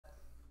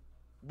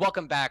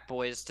Welcome back,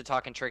 boys, to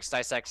Talkin' Tricks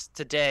Dissects.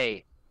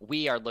 Today,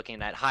 we are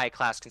looking at High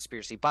Class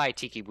Conspiracy by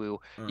Tiki.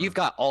 You've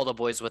got all the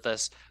boys with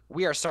us.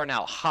 We are starting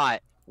out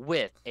hot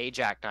with a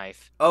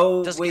jackknife.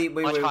 Oh, Doesn't get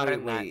much hotter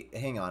than that. wait.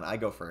 Hang on. I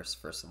go first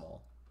of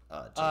all,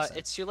 Jason.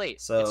 It's too late.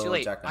 It's too So,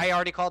 late. I jackknife.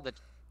 already called the.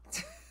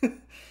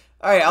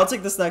 All right, I'll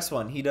take this next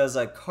one. He does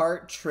a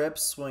cart, trip,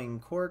 swing,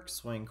 cork,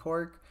 swing,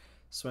 cork,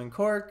 swing,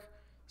 cork,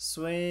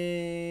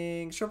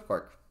 swing, strip,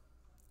 cork.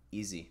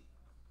 Easy.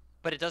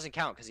 But it doesn't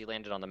count because he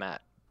landed on the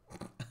mat.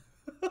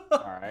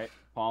 All right.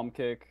 Palm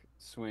kick,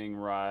 swing,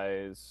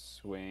 rise,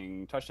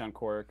 swing, touchdown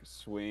cork,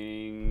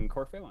 swing,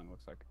 cork failing,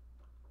 looks like.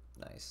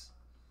 Nice.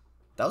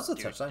 That was a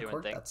touchdown doing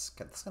cork. thing. That's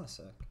kind of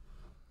sick.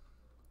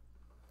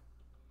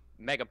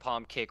 Mega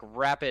palm kick,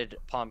 rapid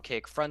palm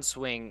kick, front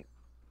swing.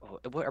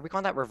 Are we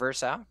calling that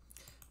reverse out?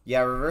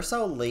 Yeah, reverse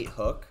out late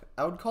hook,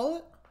 I would call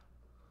it.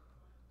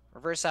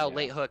 Reverse out, Yeah.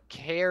 late hook,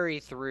 carry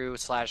through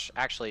slash.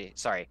 Actually,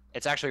 sorry,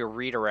 it's actually a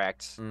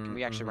redirect. Can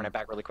we actually run it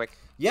back really quick?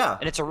 Yeah.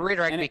 And it's a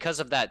redirect because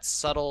of that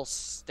subtle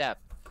step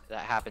that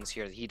happens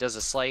here. He does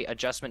a slight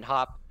adjustment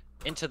hop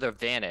into the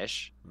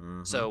vanish.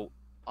 So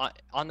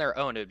on their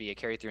own, it would be a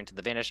carry through into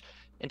the vanish.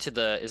 Into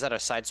the, is that a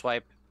side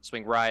swipe?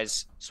 Swing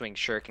rise, swing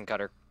shuriken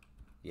cutter.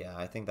 Yeah,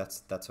 I think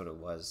that's what it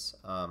was.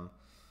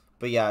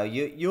 But yeah,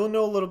 you'll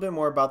know a little bit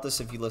more about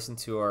this if you listen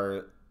to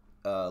our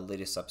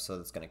latest episode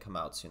that's going to come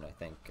out soon, I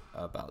think,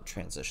 about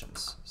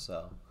transitions.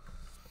 So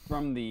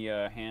From the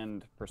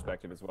hand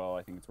perspective as well,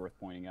 I think it's worth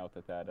pointing out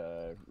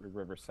that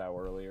River Sow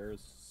earlier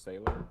is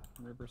Sailor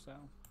River Sow.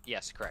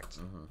 Yes, correct.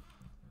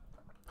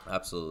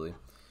 absolutely.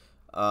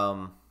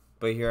 But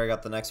here I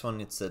got the next one.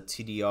 It's a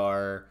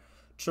TDR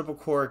triple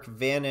cork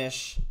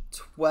vanish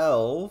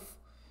 12.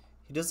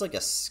 He does like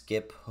a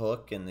skip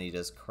hook and then he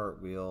does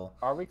cartwheel.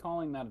 Are we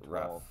calling that a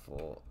 12?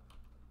 Raffle.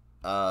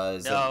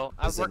 No,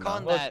 we're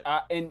calling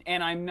that.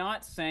 And I'm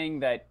not saying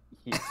that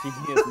he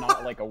is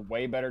not like a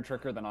way better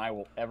tricker than I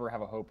will ever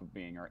have a hope of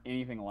being or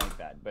anything like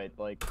that. But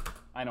like,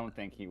 I don't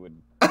think he would.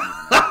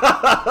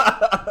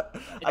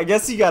 I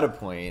guess you got a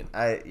point.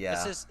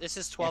 Yeah. This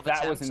is 12 If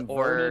that was attempts,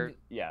 inverted,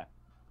 yeah.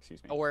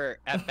 Excuse me. or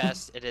at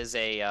best it is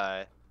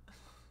a.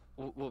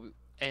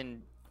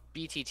 In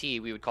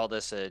BTT we would call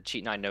this a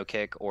cheat 9 no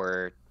kick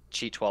or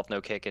cheat 12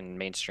 no kick in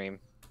mainstream.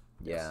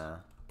 Yeah.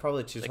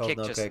 Probably choose The 12 kick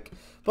no just- kick.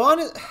 But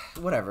honest,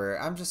 whatever.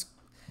 I'm just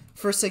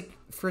for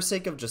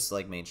sake of just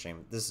like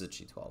mainstream. This is a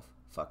cheat 12.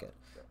 Fuck it.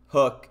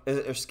 Hook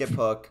or skip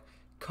hook,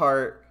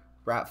 cart,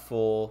 wrap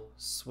full,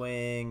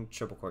 swing,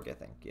 triple cork. I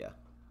think. Yeah.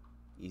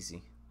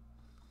 Easy.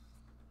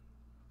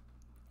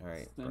 All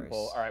right. Simple.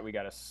 Bryce. All right, we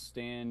got a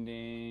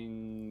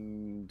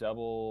standing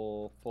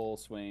double full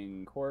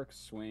swing, cork,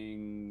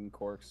 swing,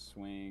 cork,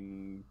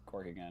 swing,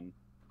 cork again.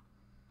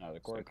 Another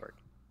Swing cork,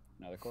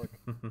 another cork,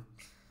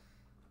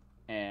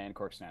 and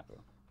cork snafu.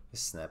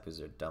 His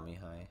snappers are dummy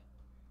high.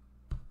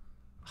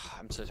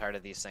 I'm so tired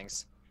of these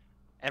things.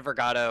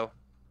 Envergado,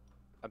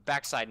 a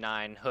backside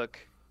 9 hook,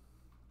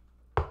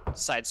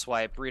 side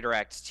swipe,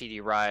 redirect,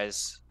 TD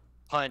rise,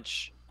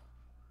 punch,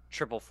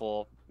 triple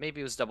full.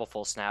 Maybe it was double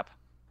full snap.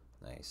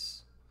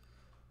 Nice.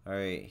 All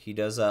right. He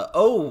does.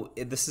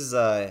 This is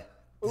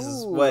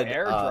what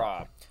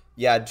airdrop.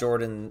 Yeah,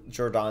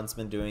 Jordan's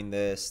been doing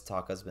this.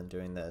 Taka's been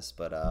doing this,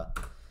 but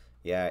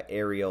yeah,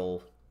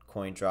 aerial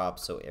coin drop,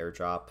 so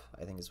airdrop,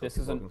 I think is what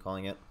people have been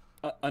calling it.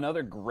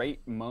 Another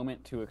great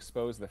moment to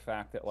expose the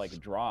fact that like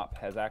drop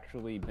has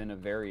actually been a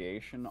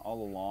variation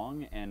all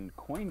along, and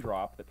coin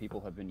drop that people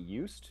have been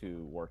used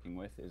to working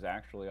with is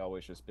actually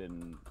always just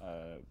been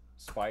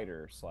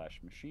spider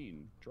 /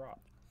 machine drop.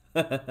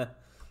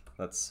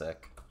 That's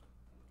sick.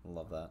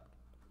 Love that.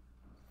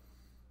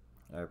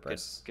 All right,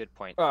 Bryce. Good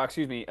point. Oh,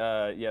 excuse me.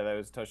 Yeah, that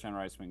was touchdown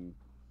right swing,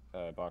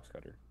 box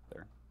cutter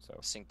there. So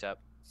Synced up.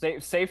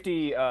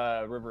 safety,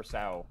 River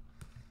Sow.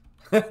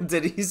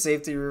 Did he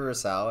safety River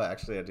Sal?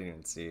 Actually, I didn't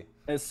even see.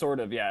 It's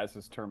sort of, yeah, it's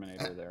this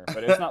Terminator there,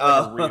 but it's not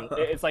like a real.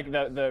 It's like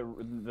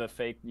the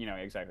fake,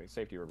 exactly,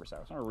 safety River Sow.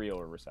 It's not a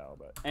real River Sow,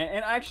 but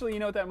and actually,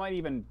 that might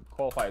even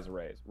qualify as a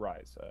rise.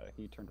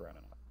 He turned around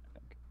enough, I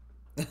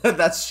think.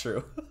 That's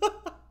true.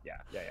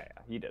 Yeah,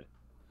 he did.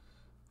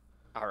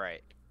 All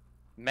right.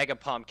 Mega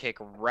palm kick,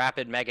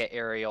 rapid mega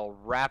aerial,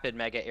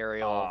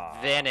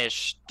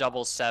 vanish,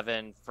 double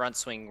 7, front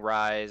swing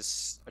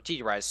rise, or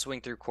TD rise,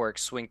 swing through cork,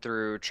 swing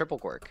through triple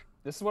cork.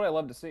 This is what I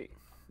love to see.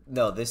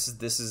 No, this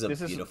is a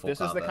beautiful This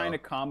combo. is the kind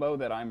of combo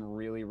that I'm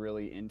really,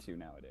 really into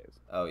nowadays.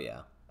 Oh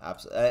yeah,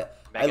 absolutely.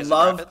 Megas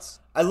and rapids?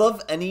 I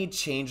love any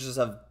changes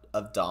of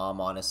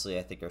Dom. Honestly,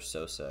 I think are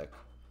so sick.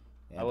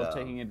 And, I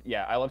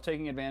love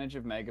taking advantage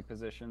of mega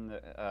position.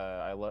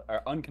 I love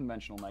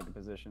unconventional mega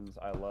positions.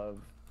 I love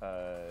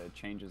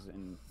changes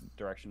in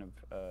direction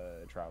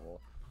of travel.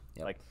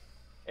 Yep.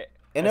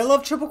 And I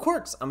love triple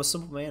corks. I'm a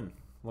simple man.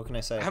 What can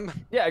I say?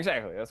 Yeah,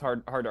 exactly. That's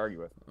hard to argue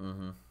with.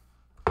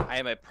 I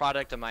am a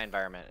product of my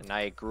environment, and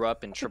I grew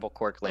up in triple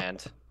cork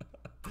land.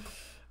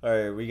 All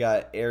right, we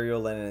got aerial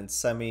landing and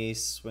semi,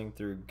 swing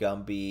through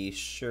Gumby,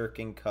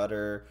 shuriken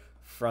cutter,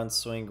 front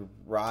swing,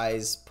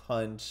 rise,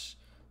 punch,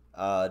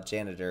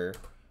 janitor,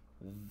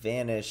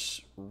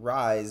 vanish,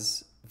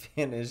 rise,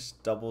 Vanish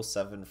double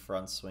 7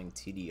 front swing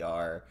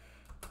TDR.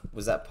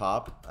 Was that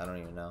pop? I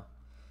don't even know.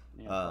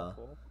 Yeah,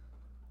 cool.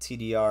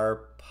 TDR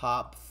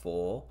pop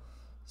full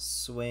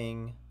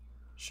swing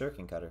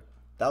shuriken cutter.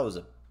 That was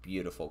a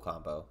beautiful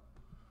combo.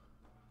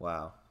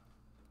 Wow.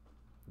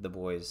 The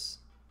boys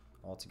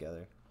all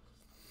together.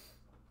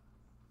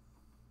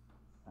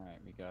 All right,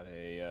 we got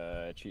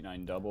a cheat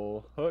 9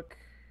 double hook,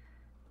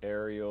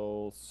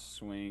 aerial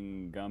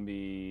swing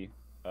Gumby,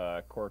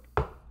 cork,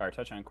 or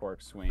touch on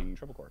cork swing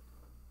triple cork.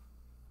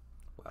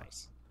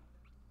 Nice.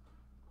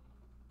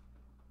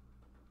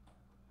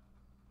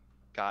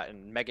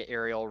 Gotten mega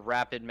aerial,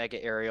 rapid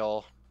mega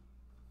aerial,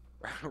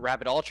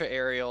 rapid ultra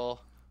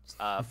aerial,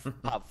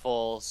 pop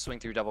full, swing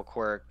through double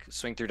quirk,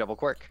 swing through double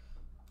quirk.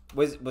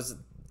 Was it was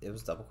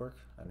double quirk?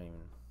 I don't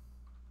even.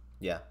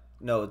 Yeah.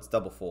 No, it's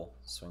double full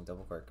swing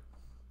double quirk.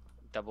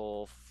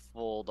 Double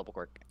full double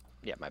quirk.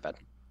 Yeah, my bad.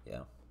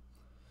 Yeah.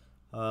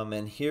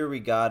 And here we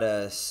got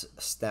a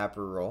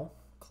snapper roll,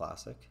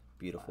 classic,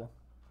 beautiful.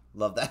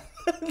 Love that.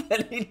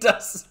 Then he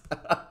does.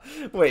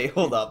 Wait,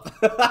 hold up.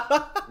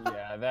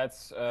 Yeah,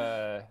 that's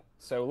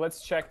so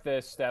let's check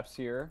the steps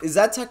here. Is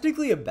that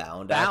technically a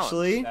bound?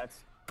 Actually? That's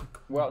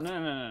well,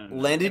 no.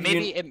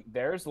 Landed.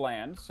 There's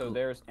land, so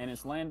there's and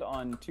it's land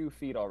on 2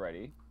 feet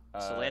already.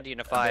 So land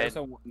unified.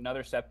 There's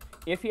another step.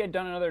 If he had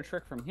done another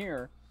trick from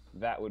here,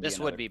 that would this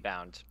be would be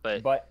bound,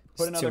 but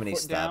put another too many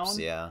foot steps. down,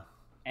 Yeah.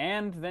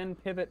 and then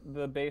pivot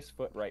the base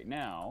foot right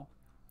now,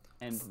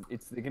 and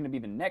it's going to be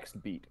the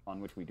next beat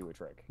on which we do a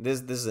trick.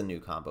 This is a new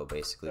combo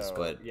basically, So,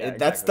 but yeah,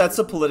 that's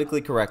a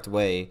politically correct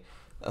way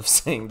of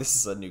saying this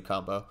is a new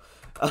combo.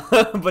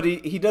 But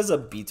he does a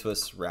B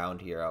twist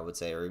round here, I would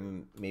say, or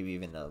maybe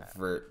even a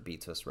vert B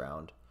twist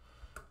round.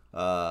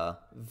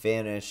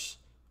 Vanish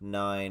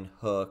 9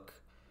 hook,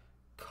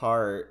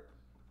 cart,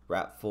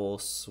 wrap full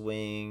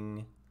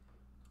swing,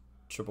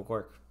 triple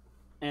quirk.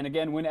 And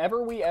again,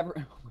 whenever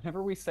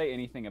we say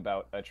anything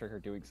about a trick or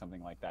doing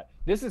something like that,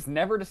 this is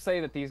never to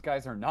say that these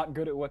guys are not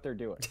good at what they're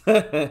doing.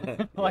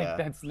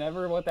 That's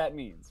never what that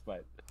means.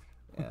 But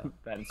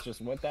that's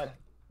just what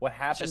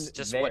happened.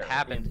 Just there what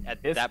happened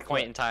at that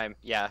point in time.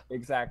 Yeah,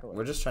 exactly.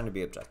 We're just trying to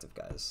be objective,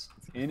 guys.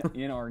 It's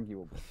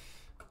inarguable.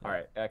 All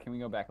right, can we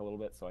go back a little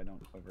bit so I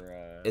don't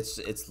over? It's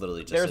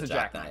literally just there's a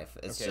jackknife.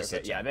 It's just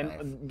a jackknife.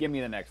 Then give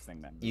me the next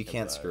thing then. You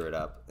can't screw it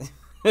up.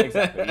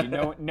 Exactly.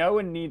 No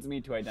one needs me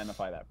to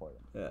identify that for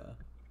them.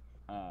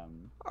 Yeah.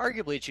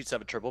 Arguably it shoots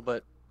up a triple,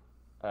 but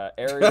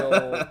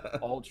Aerial,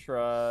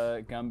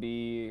 Ultra,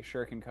 Gumby,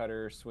 Shuriken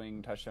Cutter,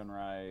 swing, touchdown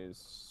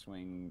rise,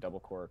 swing, double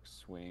cork,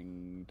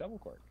 swing, double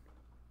cork.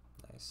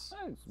 Nice.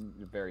 It's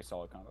a very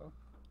solid combo.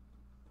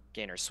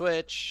 Gainer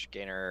switch,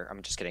 gainer,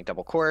 I'm just getting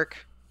double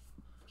cork,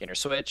 gainer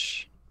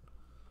switch,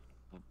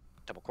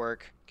 double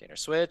cork, gainer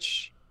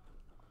switch,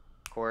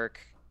 cork,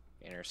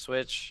 gainer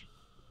switch,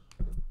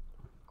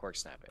 cork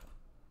snap it.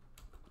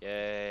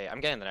 Yay, I'm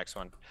getting the next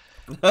one.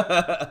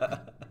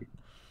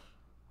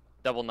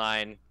 Double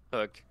 9,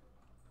 hook.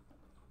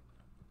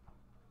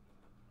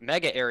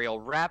 Mega aerial,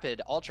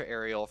 rapid, ultra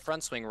aerial,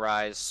 front swing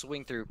rise,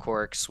 swing through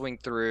cork, swing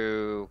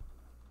through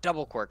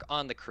double cork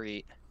on the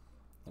crete.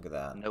 Look at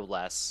that. No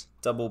less.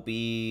 Double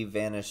B,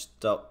 vanish,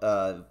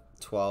 12,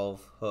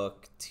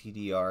 hook,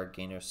 TDR,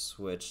 gainer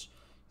switch,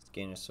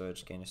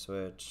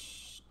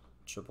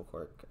 triple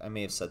cork. I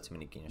may have said too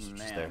many gainer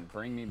switches there. Man,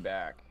 bring me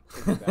back.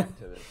 Take me back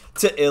to this.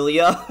 To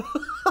Ilya?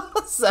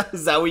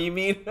 Is that what you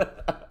mean?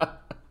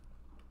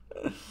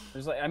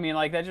 There's like, I mean,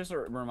 like that just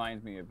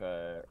reminds me of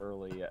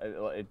early.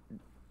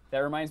 That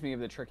reminds me of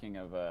the tricking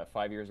of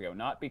 5 years ago.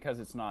 Not because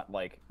it's not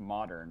like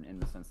modern in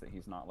the sense that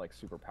he's not like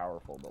super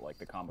powerful, but like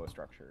the combo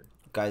structure.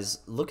 Guys,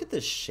 look at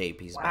this shape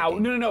he's wow,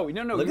 making. no.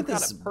 Look at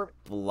this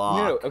block.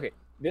 No, okay.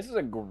 This is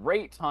a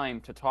great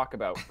time to talk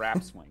about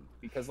wrap swing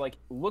because, like,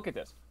 look at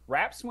this.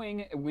 Wrap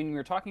swing, when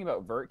we're talking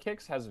about vert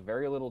kicks, has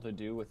very little to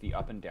do with the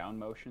up and down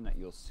motion that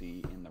you'll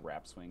see in the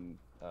wrap swing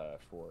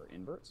for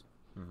inverts.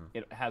 Mm-hmm.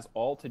 It has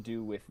all to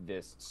do with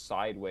this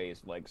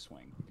sideways leg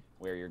swing,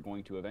 where you're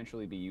going to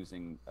eventually be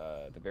using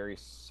the very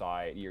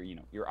side,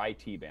 your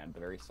IT band, the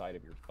very side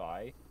of your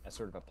thigh, as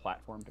sort of a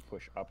platform to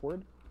push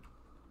upward.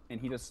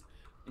 And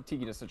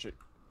Tiki does such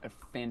a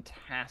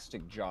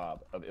fantastic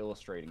job of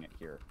illustrating it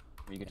here,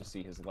 where you get to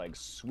see his legs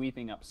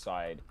sweeping up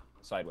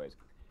sideways.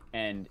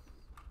 And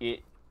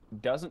it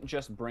doesn't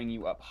just bring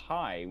you up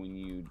high when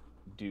you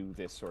do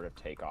this sort of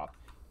takeoff.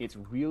 It's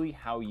really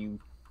how you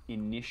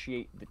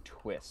initiate the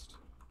twist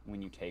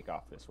when you take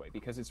off this way,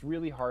 because it's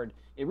really hard.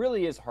 It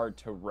really is hard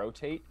to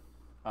rotate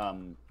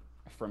from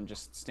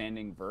just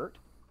standing vert.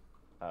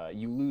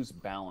 You lose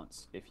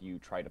balance if you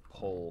try to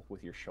pull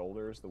with your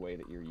shoulders the way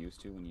that you're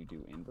used to when you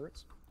do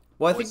inverts.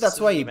 Well, I think that's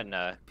why he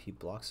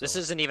blocks. This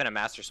isn't even a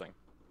master swing.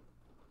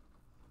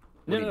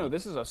 No.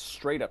 This is a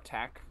straight up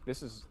tack.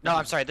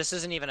 I'm sorry. This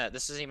isn't even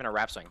a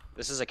wrap swing.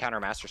 This is a counter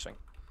master swing.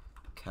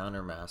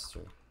 Counter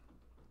master.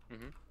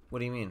 Mm-hmm. What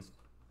do you mean?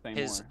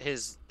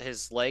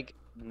 His leg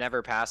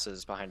never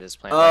passes behind his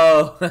plant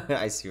leg. leg.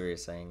 I see what you're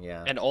saying.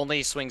 Yeah. And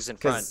only swings in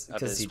front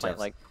of his plant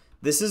leg.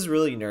 This is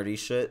really nerdy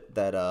shit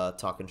that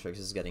Talkin Tricks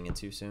is getting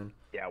into soon.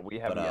 Yeah, we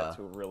haven't yet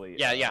to really.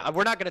 Yeah.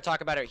 We're not going to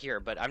talk about it here,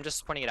 but I'm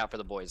just pointing it out for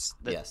the boys.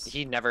 Yes.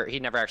 He never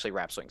actually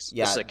wrap swings.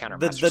 Yeah. This is a counter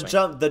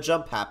the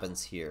jump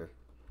happens here.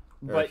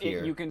 But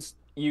you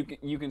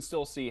can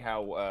still see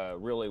how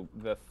really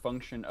the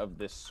function of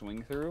this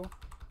swing through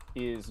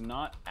is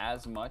not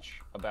as much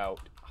about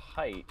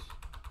height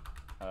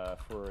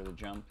for the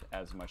jump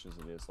as much as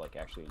it is like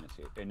actually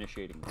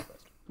initiating the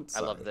twist.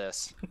 I love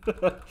this.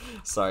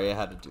 Sorry, I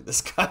had to do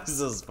this, guys. This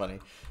was funny.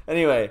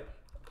 Anyway,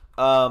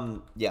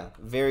 yeah,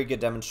 very good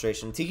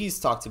demonstration. Tiki's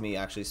talked to me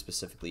actually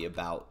specifically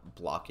about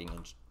blocking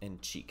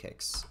and cheat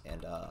kicks,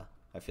 and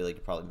I feel like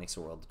it probably makes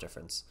a world of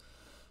difference.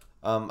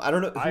 I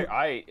don't know.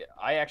 I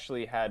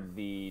actually had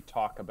the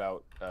talk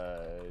about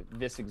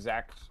this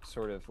exact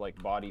sort of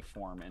like body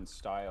form and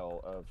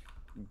style of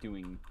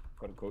doing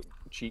quote unquote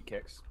cheat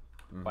kicks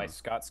by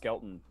Scott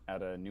Skelton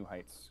at a New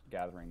Heights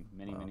gathering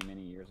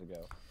many years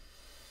ago.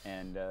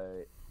 And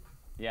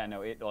yeah,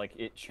 no,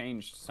 it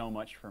changed so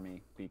much for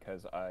me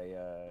because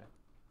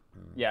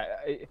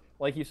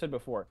like you said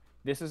before,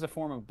 this is a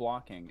form of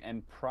blocking,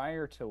 and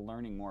prior to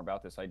learning more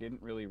about this, I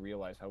didn't really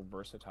realize how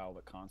versatile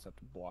the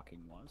concept of blocking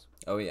was.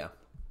 Oh yeah.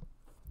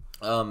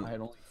 I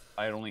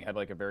had only had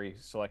like a very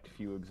select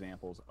few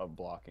examples of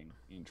blocking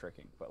in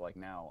tricking, but like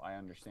now I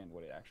understand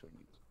what it actually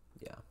means.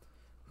 Yeah.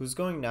 Who's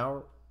going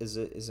now? Is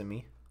it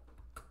me?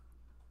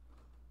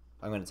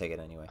 I'm gonna take it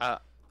anyway.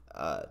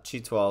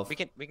 Cheat 12. We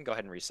can go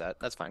ahead and reset.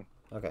 That's fine.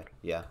 Okay.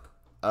 Yeah.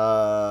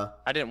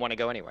 I didn't want to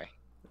go anyway.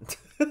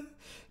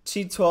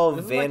 Cheat 12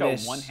 This is vanish.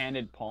 like a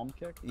one-handed palm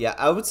kick. Yeah,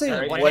 I would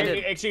say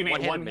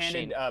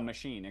one-handed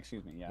machine.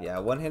 Excuse me. Yeah. Yeah,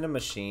 one-handed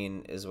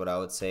machine is what I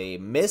would say.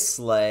 Miss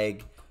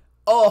leg.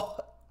 Oh,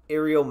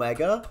 aerial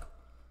mega.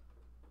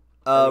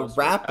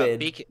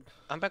 Rapid.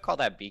 I'm gonna call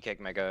that B kick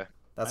mega.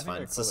 That's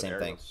fine. It's the same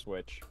thing.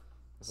 Switch.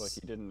 It's like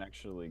he didn't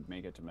actually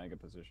make it to mega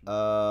position.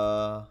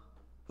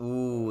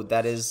 Ooh,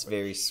 that is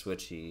very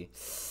switchy.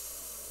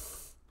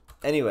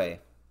 Anyway,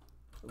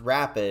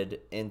 rapid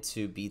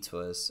into B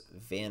twist,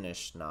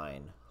 vanish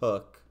 9,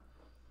 hook,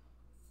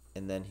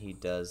 and then he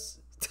does.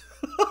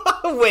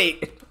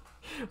 wait,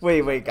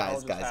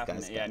 guys.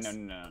 Yeah,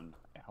 no,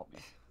 help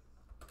me.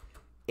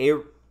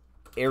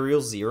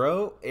 Aerial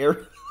 0,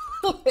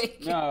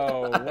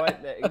 No, what?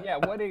 Yeah,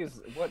 what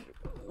is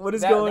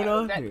going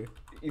on here?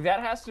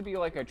 That has to be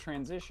like a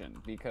transition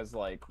because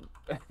like,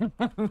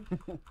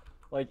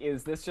 like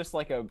is this just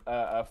like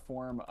a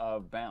form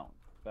of bound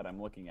that I'm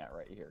looking at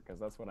right here? Because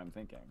that's what I'm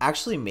thinking.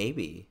 Actually,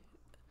 maybe.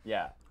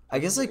 Yeah. I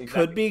guess it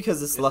could be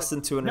because it's less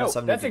than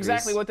 270 No, that's degrees.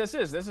 exactly what this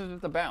is. This is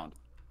the bound.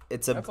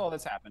 That's all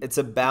that's happened. It's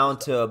a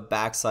bound to a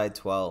backside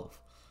 12.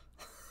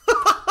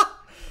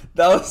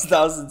 That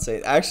was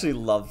insane. I actually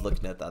loved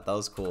looking at that. That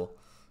was cool.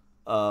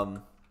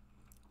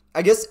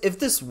 I guess if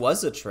this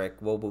was a trick,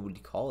 what would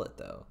you call it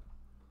though?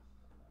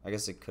 I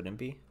guess it couldn't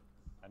be.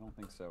 I don't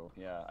think so.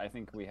 Yeah, I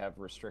think we have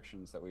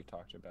restrictions that we've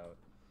talked about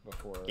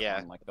before. Yeah.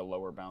 On like the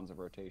lower bounds of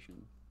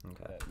rotation.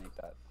 Okay. That make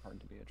that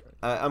hard to be a trick.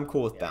 I'm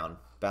cool with bound.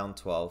 Bound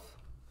 12.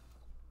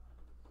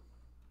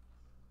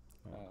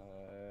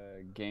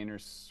 Gainer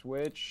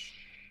switch,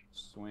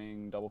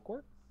 swing double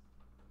cork,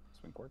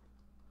 swing cork,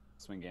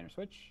 swing gainer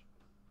switch.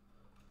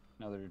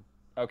 Another.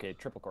 Okay,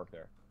 triple cork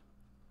there.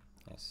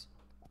 Nice.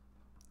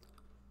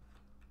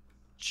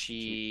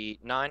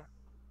 Cheat 9,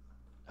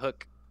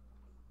 hook,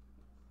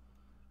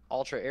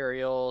 ultra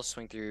aerial,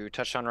 swing through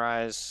touchdown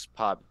rise,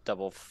 pop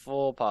double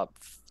full, pop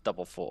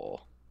double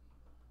full.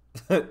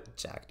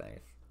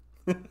 Jackknife.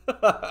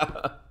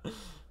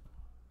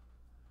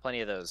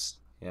 Plenty of those.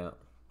 Yeah.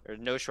 There's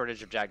no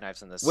shortage of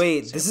jackknives in this.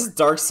 Wait, this is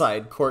dark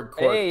side cork.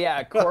 Hey,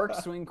 yeah, cork,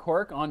 swing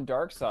cork on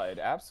dark side.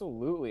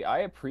 Absolutely, I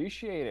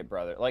appreciate it,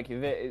 brother. Like,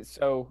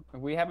 so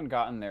we haven't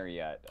gotten there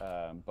yet,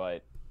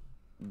 but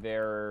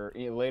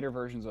later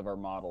versions of our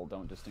model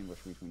don't distinguish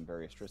between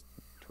various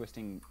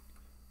twisting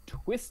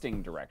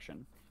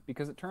direction,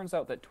 because it turns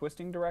out that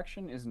twisting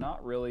direction is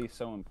not really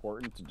so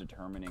important to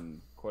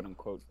determining quote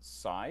unquote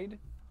side.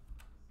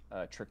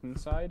 Tricking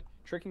side.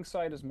 Tricking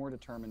side is more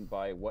determined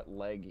by what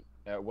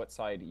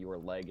side your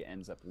leg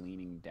ends up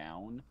leaning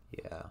down.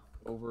 Yeah.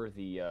 Over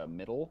the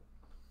middle,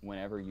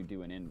 whenever you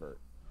do an invert.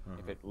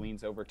 If it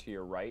leans over to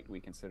your right, we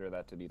consider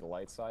that to be the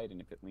light side,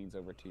 and if it leans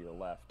over to your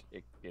left,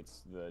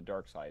 it's the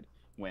dark side.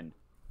 When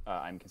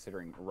I'm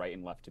considering right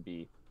and left to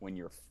be when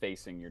you're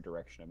facing your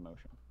direction of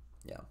motion.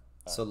 Yeah.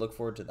 So look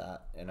forward to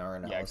that in our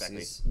analysis. Yeah,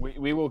 exactly.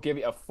 We will give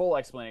you a full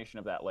explanation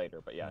of that later,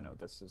 but yeah, no,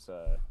 this is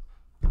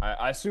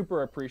I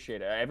super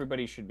appreciate it.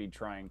 Everybody should be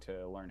trying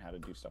to learn how to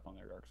do stuff on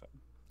their dark side.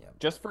 Yeah.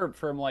 Just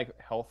from like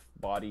health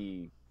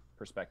body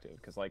perspective,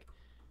 because like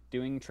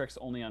doing tricks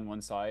only on one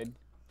side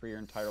for your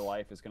entire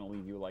life is going to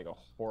leave you like a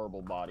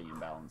horrible body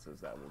imbalances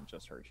that will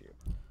just hurt you.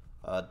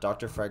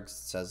 Dr. Freg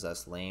says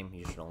that's lame.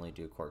 You should only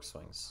do cork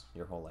swings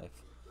your whole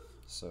life.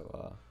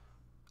 So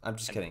I'm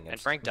just kidding. And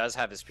Frank does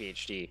have his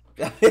PhD.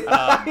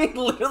 I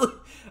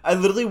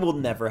literally will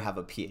never have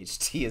a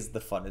PhD. Is the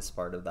funnest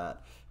part of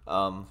that.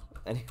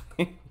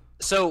 Anyway.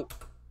 So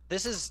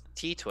this is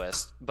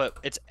T-twist, but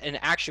it's in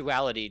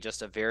actuality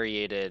just a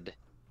variated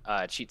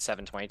cheat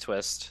 720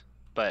 twist,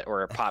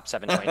 or a pop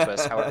 720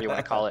 twist, however you want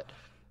to call it.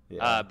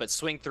 Yeah. But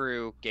swing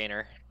through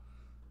gainer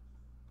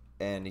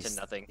And to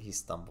nothing. he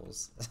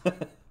stumbles. All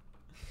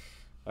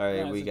right,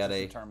 Yeah, we it's got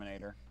just a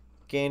Terminator.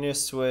 gainer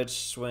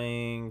switch,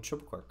 swing,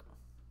 triple quirk.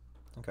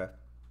 Okay.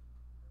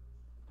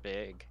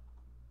 Big.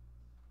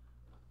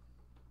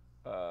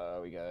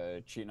 We got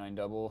a cheat 9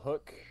 double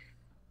hook,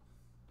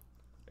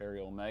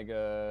 aerial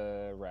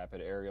mega, rapid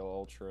aerial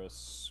ultra,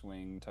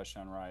 swing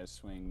touchdown rise,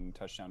 swing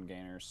touchdown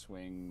gainer,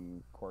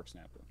 swing cork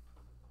snapu.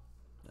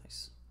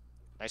 Nice.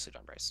 Nicely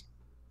done, Bryce.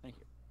 Thank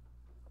you.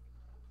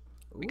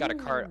 We got a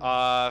card Ooh.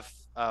 off.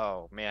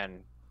 Oh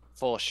man,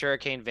 full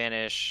Shuriken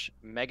Vanish,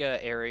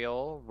 Mega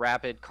Aerial,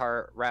 Rapid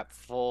Cart, Wrap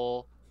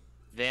Full,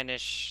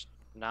 Vanish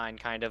 9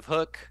 kind of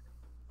hook,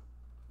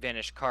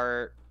 Vanish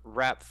Cart,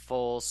 Wrap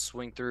Full,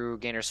 Swing Through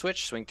Gainer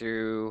Switch, Swing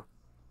Through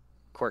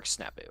Cork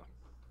Snapu.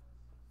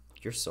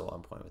 You're so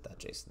on point with that,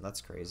 Jason.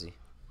 That's crazy.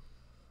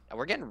 And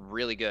we're getting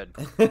really good.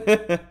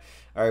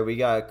 All right, we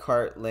got a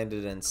cart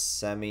landed in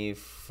semi,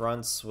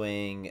 front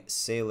swing,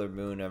 Sailor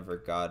Moon,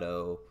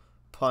 Evergado,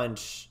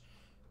 punch.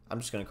 I'm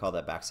just going to call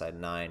that backside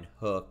 9,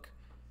 hook,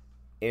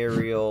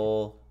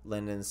 aerial,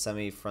 landed in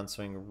semi, front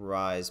swing,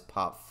 rise,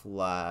 pop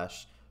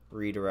flash,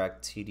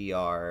 redirect,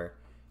 TDR,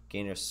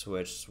 gainer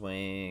switch,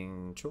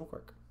 swing, triple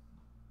quirk.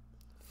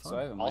 So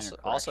I have a minor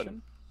Also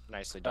correction.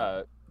 nicely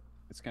done.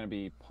 It's going to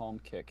be palm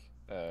kick,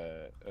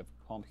 a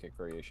palm kick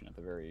variation at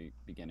the very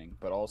beginning,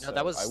 but also No,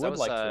 that was I would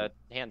like to.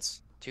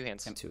 hands. 2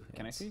 hands.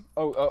 Can I see?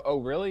 Oh,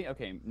 really?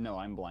 Okay, no,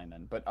 I'm blind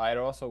then. But I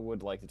also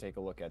would like to take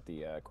a look at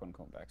the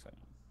quote-unquote backside.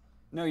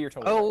 No, you're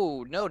totally right.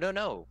 Oh,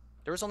 no.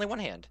 There was only 1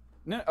 hand.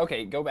 No,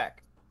 okay, go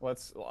back.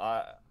 Let's.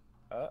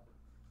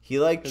 He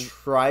like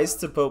tries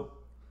to put.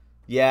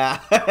 Yeah,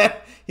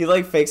 he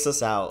like fakes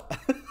us out.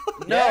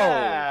 No!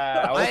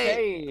 Yeah,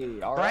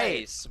 okay, all right.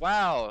 Bryce,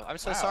 wow. I'm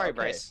so Wow, sorry, okay.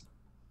 Bryce.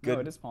 No,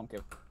 Good. it is palm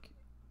kick.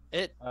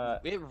 It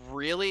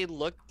really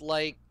looked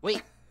like.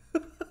 Wait,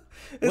 Look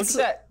It's- at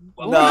that!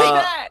 No. Look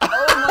at that!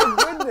 Oh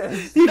my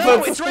goodness! He no,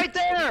 puts- it's right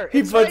there. He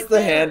It's puts right the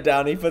there. hand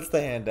down. He puts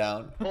the hand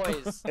down.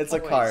 Boys, It's a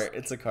boys. cart.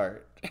 It's a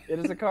cart. It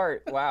is a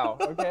cart. Wow.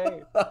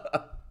 Okay.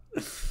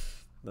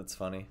 That's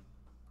funny.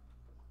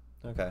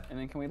 Okay. And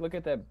then can we look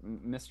at that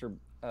Mr.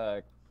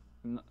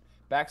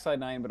 Backside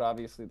 9? But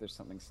obviously there's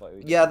something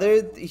slightly. Yeah,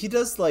 different. he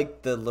does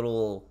like the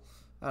little,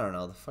 I don't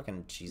know, the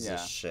fucking Jesus Yeah.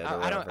 shit. Or I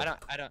whatever.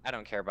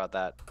 don't care about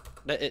that.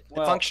 The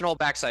Well- functional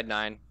backside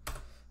 9.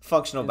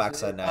 Functional Is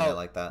backside it? 9. I Oh.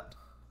 like that.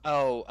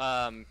 Oh,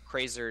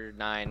 Crazer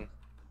 9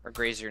 or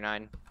Grazer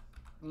 9.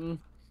 Mm.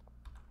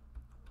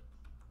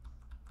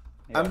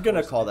 Yeah, I'm of gonna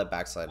course. call that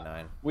backside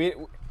 9. We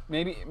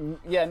maybe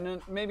yeah no,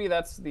 maybe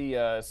that's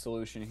the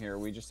solution here.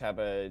 We just have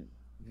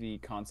the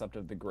concept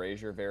of the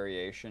Grazer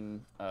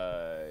variation.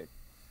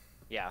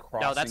 Yeah. Crossing,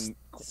 No, that's the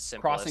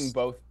simplest. crossing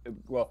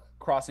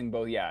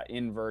both yeah,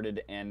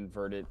 inverted and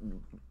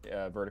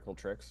vertical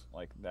tricks.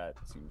 Like that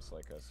seems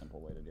like a simple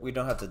way to do We it.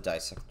 don't have to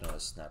dissect no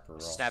snapper roll.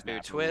 Snapu Snap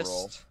and twist.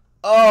 roll.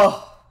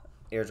 Oh,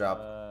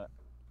 airdrop.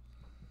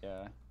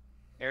 Yeah.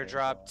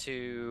 Airdrop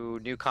to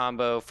new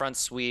combo. Front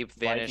sweep.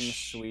 Viking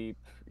Vanish. sweep.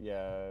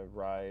 Yeah.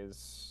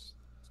 Rise.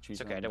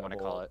 It's okay. I didn't want to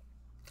call it.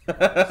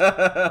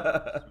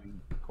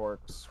 Swing,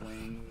 cork.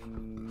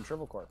 Swing.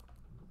 Triple cork.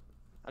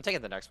 I'm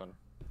taking the next one.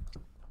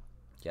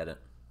 Get it.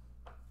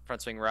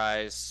 Front swing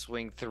rise.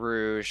 Swing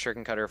through.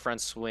 Shuriken cutter.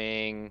 Front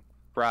swing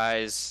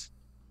rise.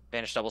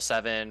 Vanish double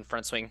 7.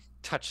 Front swing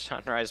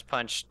touchdown rise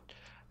punch.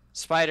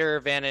 Spider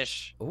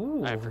vanish.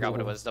 Ooh. I forgot what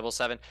it was. Double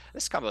 7.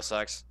 This combo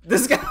sucks.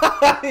 This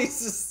guy,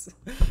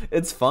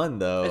 it's fun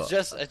though. It's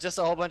just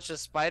a whole bunch of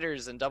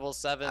spiders and double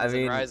 7s I mean,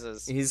 and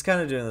rises. he's kind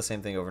of doing the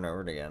same thing over and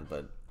over again,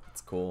 but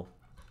it's cool.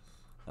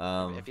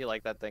 If you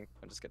like that thing,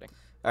 I'm just kidding.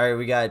 All right,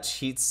 we got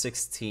cheat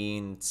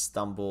 16,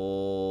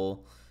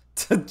 stumble,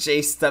 to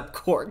J step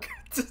cork,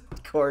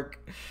 cork,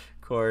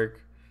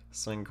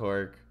 swing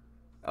cork.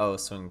 Oh,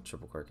 swing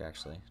triple cork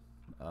actually.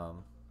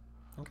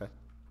 Okay.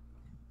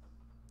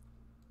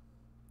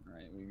 All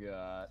right, we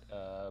got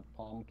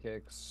palm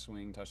kick,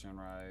 swing, touchdown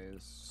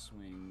rise,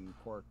 swing,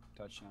 cork,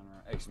 touchdown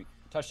rise. Excuse me,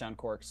 touchdown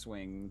cork,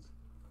 swing.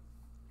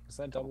 Is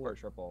that double or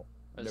triple?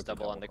 It was Nope,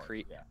 double on the cork,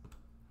 Crete. Yeah.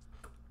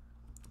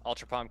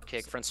 Ultra pump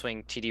kick, front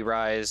swing, TD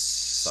rise.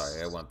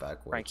 Sorry, I went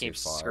back way Frank too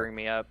keeps far. screwing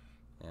me up.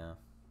 Yeah.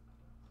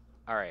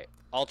 All right.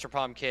 Ultra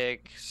palm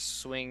kick,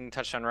 swing,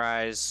 touchdown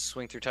rise,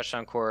 swing through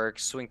touchdown cork,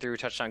 swing through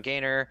touchdown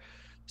gainer,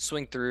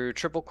 swing through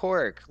triple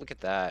cork. Look at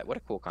that. What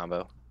a cool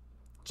combo.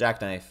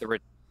 Jackknife. The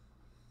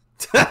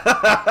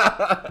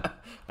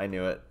I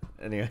knew it.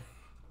 Anyway.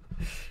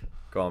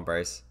 Go on,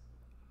 Bryce.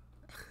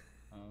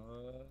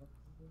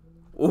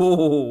 Ooh.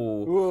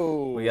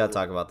 Ooh. We gotta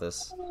talk about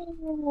this.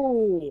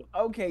 Ooh.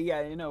 Okay,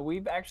 yeah,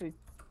 we've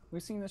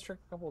seen this trick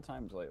a couple of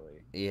times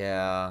lately.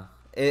 Yeah.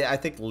 I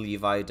think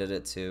Levi did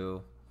it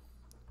too.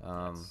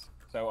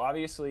 So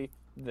obviously,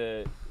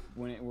 when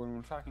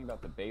we're talking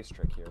about the base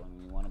trick here,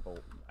 when we want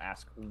to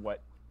ask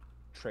what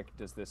trick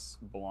does this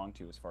belong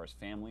to as far as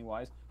family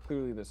wise,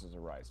 clearly this is a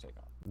rise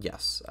takeoff.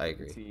 Yes, I You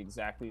can agree. see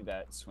exactly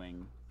that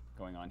swing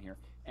going on here.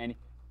 And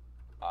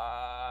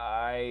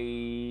I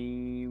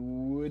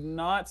would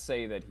not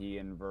say that he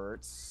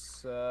inverts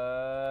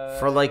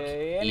For like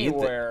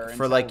anywhere for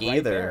until like right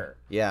either. there.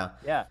 Yeah.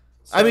 Yeah.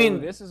 I So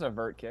mean, this is a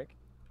vert kick.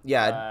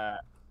 yeah.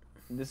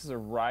 This is a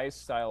rise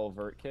style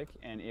vert kick,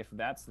 and if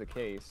that's the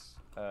case,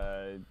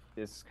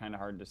 it's kind of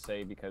hard to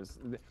say because,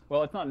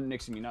 well, it's not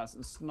excuse me,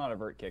 it's not a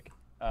vert kick.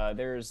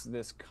 There's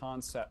this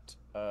concept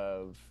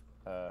of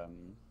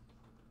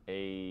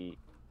a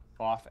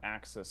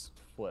off-axis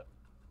flip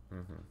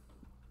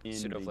in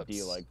Pseudo the flips.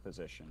 D-leg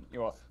position.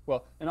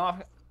 Well, an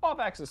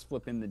off-axis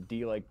flip in the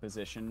D-leg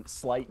position,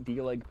 slight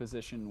D-leg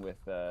position with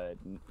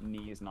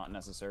knees not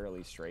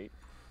necessarily straight,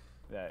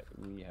 that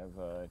we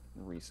have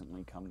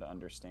recently come to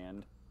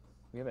understand.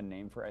 We have a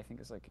name for it. I think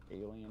it's like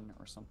alien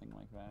or something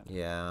like that.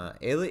 Yeah.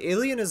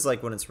 Alien is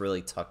like when it's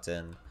really tucked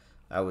in,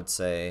 I would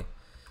say.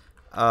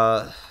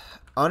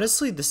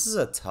 Honestly, this is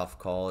a tough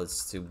call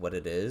as to what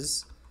it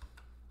is.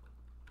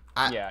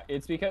 Yeah,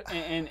 it's because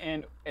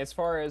and as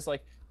far as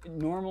like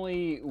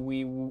normally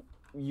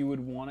you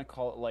would want to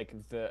call it like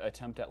the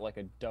attempt at like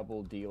a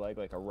double D leg,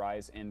 like a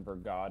rise in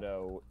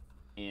vergato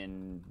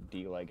in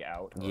D leg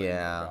out, or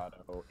Yeah.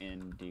 vergato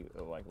in D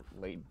like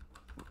late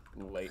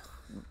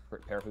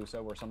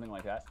parafuso or something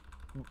like that.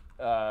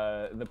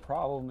 The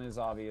problem is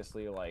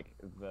obviously like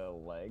the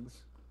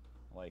legs.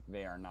 Like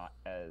they are not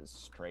as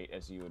straight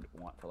as you would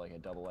want for like a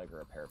double leg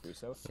or a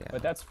parafuso. Yeah.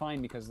 But that's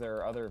fine because there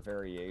are other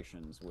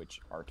variations which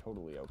are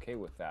totally okay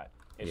with that.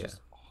 It's just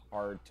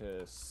hard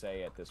to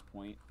say at this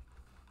point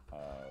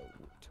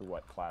to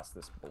what class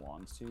this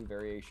belongs to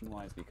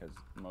variation-wise because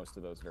most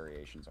of those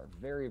variations are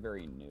very,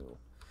 very new.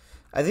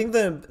 I think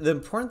the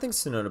important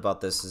things to note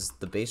about this is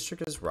the base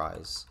trick is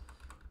rise.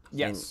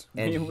 Yes,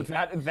 and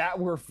that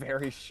we're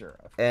very sure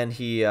of. And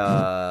he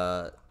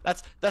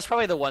That's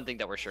probably the one thing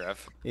that we're sure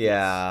of.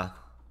 yeah.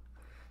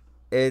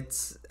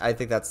 I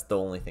think that's the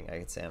only thing I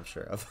can say I'm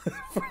sure of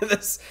for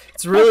this.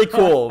 It's really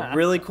cool.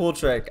 Really cool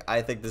trick.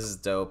 I think this is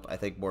dope. I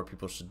think more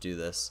people should do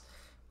this.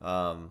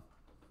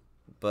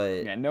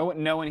 But yeah, no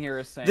one here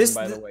is saying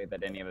by the way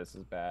that any of this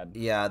is bad.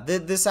 Yeah,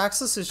 this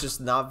axis is just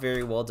not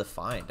very well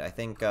defined. I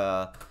think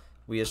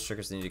we as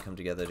trickers need to come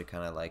together to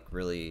kind of like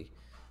really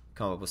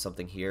come up with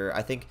something here.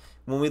 I think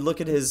when we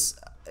look at his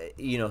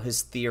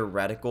his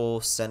theoretical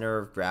center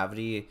of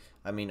gravity,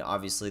 I mean,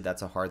 obviously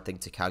that's a hard thing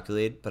to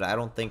calculate, but I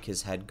don't think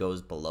his head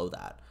goes below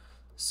that.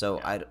 So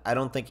yeah. I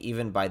don't think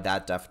even by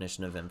that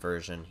definition of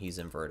inversion, he's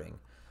inverting.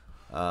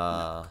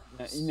 No,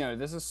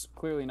 this is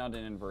clearly not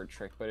an invert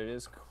trick, but it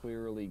is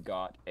clearly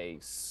got a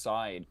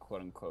side,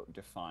 quote unquote,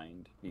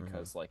 defined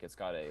because like it's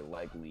got a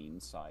leg lean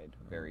side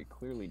very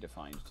clearly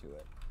defined to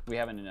it. We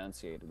haven't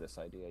enunciated this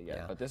idea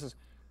yet, but this is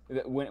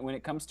when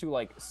it comes to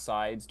like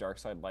sides, dark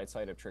side, light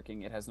side of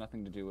tricking, it has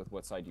nothing to do with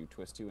what side you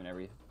twist to and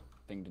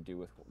everything to do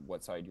with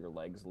what side your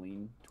legs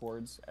lean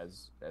towards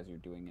as you're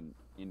doing an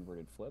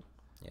inverted flip.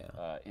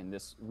 Yeah. And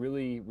this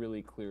really,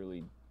 really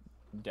clearly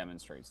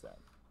demonstrates that.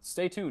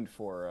 Stay tuned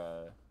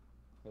for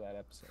that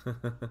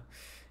episode.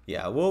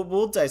 Yeah,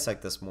 we'll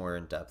dissect this more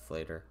in depth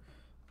later.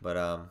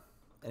 But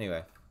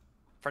anyway.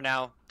 For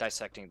now,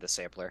 dissecting the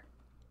sampler.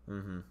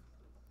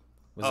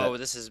 Oh,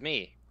 this is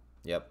me.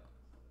 Yep.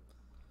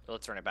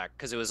 Let's run it back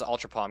because it was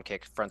ultra palm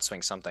kick, front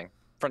swing something.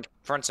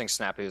 Front swing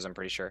snapoos, I'm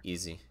pretty sure.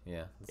 Easy,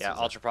 yeah. Yeah,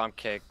 ultra palm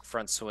kick,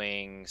 front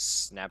swing,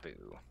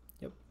 snapoo.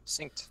 Yep.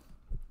 Synced.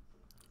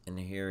 And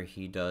here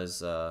he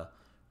does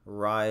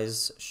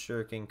rise,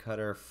 shuriken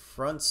cutter,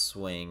 front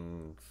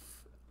swing,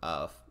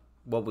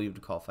 what we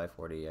would call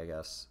 540, I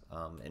guess,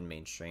 in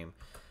mainstream.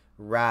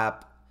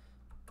 Wrap,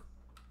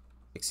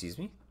 excuse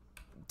me,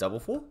 double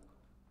full?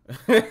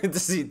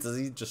 does he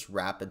just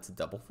wrap into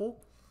double full?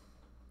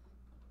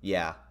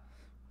 Yeah.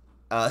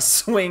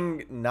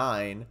 Swing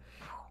 9.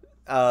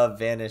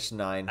 Vanish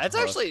 9. That's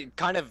actually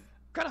kind of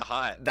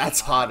hot.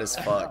 That's hot as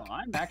fuck.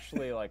 I'm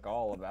actually like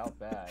all about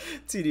that.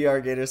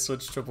 TDR Gator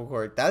switch triple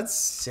cork. That's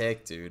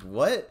sick, dude.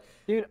 What?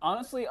 Dude,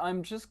 honestly,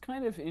 I'm just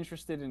kind of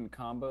interested in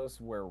combos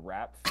where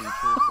wrap features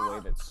the way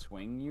that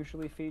swing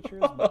usually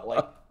features, but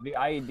like the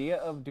idea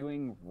of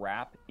doing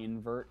wrap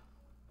invert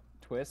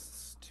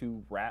twists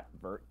to wrap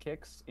vert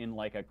kicks in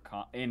like a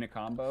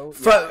combo.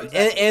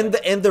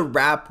 And the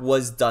wrap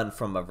was done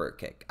from a vert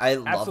kick. I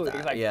love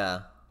that. Like,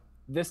 yeah.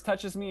 This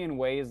touches me in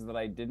ways that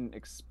I didn't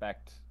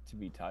expect to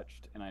be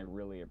touched, and I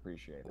really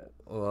appreciate it.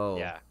 Whoa.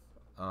 Yeah.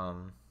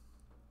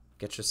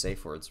 Get your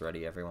safe words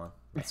ready, everyone.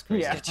 That's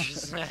crazy.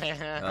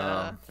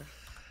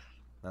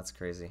 That's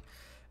crazy.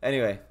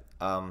 Anyway,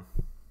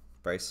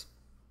 Bryce.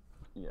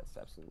 Yes,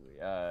 absolutely.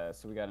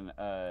 So we got an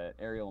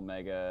aerial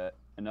mega,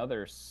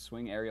 another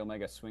swing aerial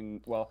mega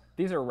swing. Well,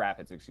 these are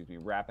rapids, excuse me.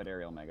 Rapid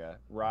aerial mega,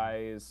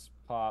 rise,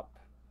 pop,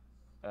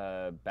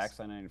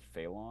 backside 9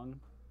 Phalon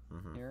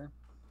here,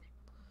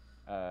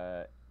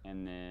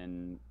 and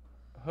then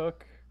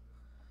hook,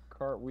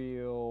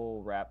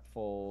 cartwheel, wrap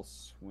full,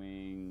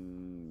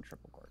 swing,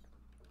 triple cord.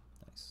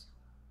 Nice.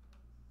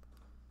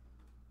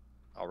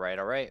 All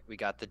right. We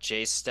got the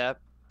J step,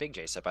 big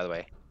J step, by the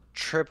way.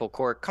 triple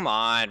cork. Come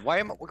on. Why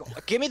am I?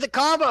 Give me the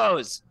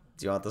combos.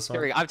 Do you want this one?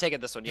 Here we go. I'm taking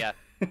this one. Yeah.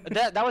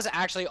 That was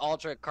actually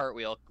ultra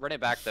cartwheel. Run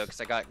it back though, because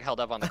I got held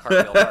up on the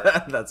cartwheel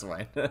part. That's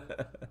fine.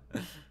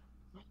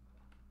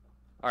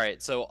 All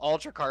right. So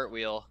ultra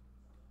cartwheel,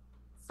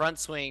 front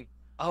swing.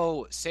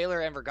 Oh, Sailor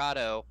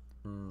Envergado,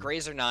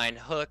 Grazer 9,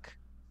 hook,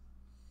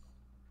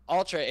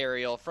 ultra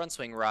aerial, front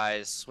swing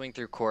rise, swing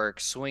through cork,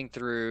 swing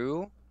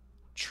through,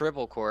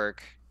 triple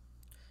cork.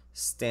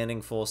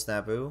 Standing full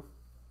snapu.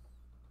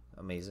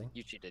 Amazing.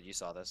 You cheated. You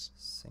saw this.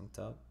 Synced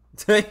up.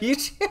 You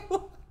cheated.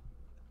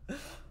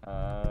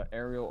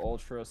 Aerial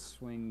ultra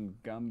swing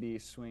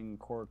Gumby swing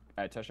cork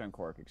touchdown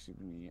cork. Excuse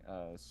me.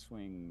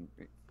 Swing.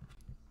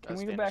 Can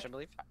we go back? I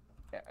believe.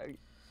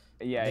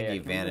 Yeah, think yeah. he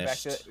Can we go back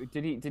vanished.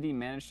 Did he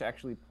manage to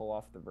actually pull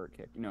off the vert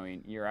kick? No,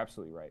 you're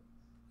absolutely right.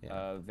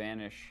 Yeah.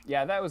 Vanish.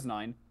 Yeah, that was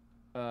 9.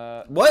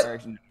 What? Or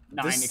actually,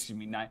 9. This- Excuse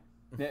me, 9.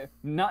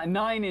 Not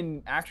 9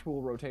 in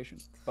actual rotation,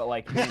 but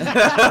like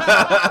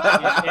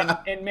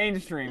in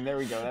mainstream. There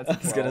we go. That's I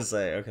was 12. gonna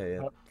say. Okay,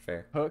 yeah,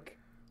 fair. Hook,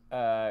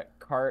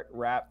 cart,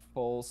 wrap,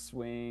 full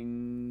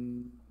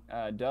swing,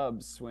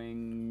 dub,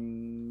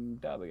 swing,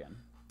 dub again.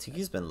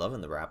 Tiki's been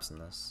loving the raps in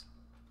this.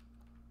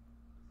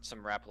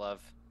 Some wrap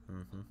love.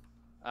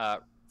 Mm-hmm.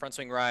 Front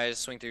swing rise,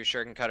 swing through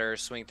shuriken cutter,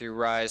 swing through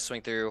rise,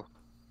 swing through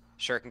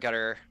shuriken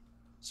cutter,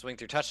 swing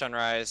through touchdown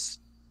rise,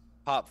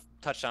 pop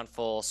touchdown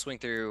full, swing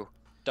through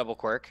double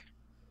quirk.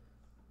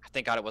 I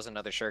thank God it was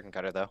another shuriken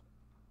cutter though.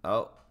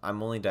 Oh,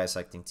 I'm only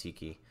dissecting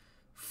Tiki.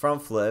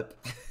 Front flip.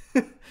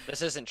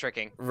 This isn't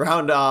tricking.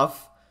 Round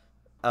off.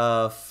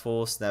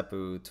 Full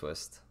snapu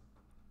twist.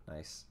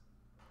 Nice.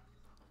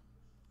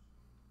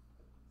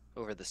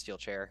 Over the steel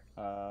chair.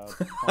 Palm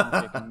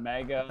kick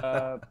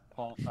mega.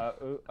 Palm.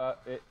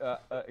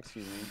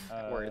 Excuse me.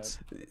 Words.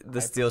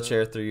 The steel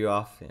chair threw you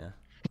off.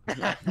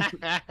 Yeah.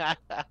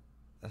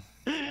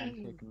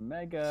 Palm kick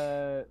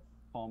mega.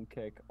 Palm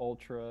kick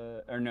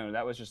ultra. Or no,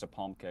 that was just a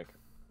palm kick.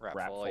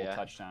 Wrap full yeah.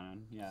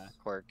 touchdown. Yeah.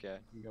 Cork, yeah.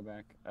 You go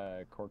back.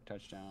 Cork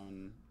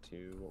touchdown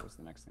to what was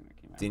the next thing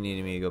that came out? Do you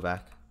need me to go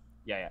back?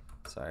 Yeah, yeah.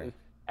 Sorry.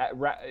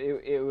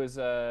 It was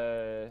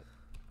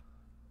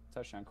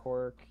touchdown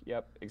cork.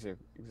 Yep,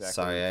 exactly.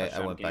 Sorry, I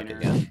Touchdown went back gainer.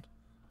 again.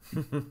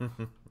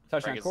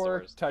 Touchdown Break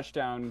cork. his doors.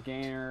 Touchdown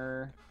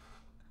gainer.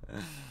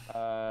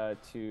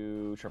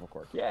 To triple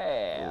cork.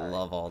 Yeah.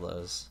 Love all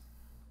those.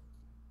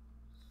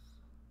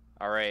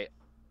 All right.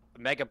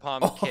 Mega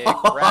palm kick,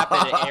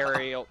 rapid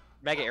aerial,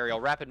 mega aerial,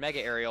 rapid mega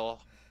aerial,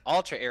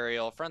 ultra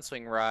aerial, front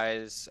swing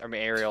rise,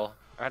 aerial.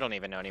 I don't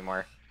even know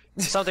anymore.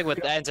 Something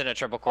with ends in a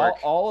triple cork.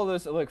 All of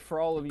this, look, for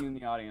all of you in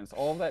the audience,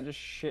 all of that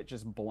shit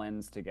just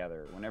blends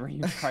together. Whenever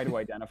you try to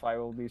identify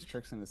all these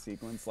tricks in the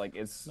sequence, like,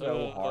 it's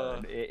so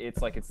hard.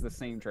 It's like it's the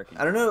same trick.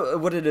 I don't know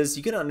what it is.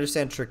 You can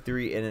understand trick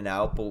 3 in and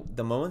out, but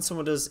the moment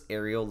someone does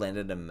aerial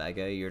landed in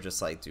mega, you're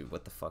just like, dude,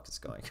 what the fuck is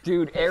going on?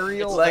 Dude,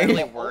 aerial. It's like-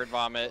 literally word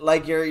vomit.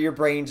 Like your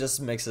brain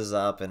just mixes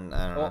up, and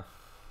I don't know.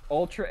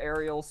 Ultra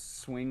aerial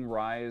swing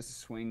rise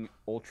swing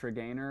ultra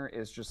gainer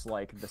is just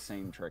like the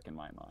same trick in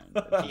my mind.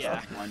 It's just Yeah.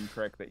 like one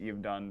trick that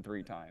you've done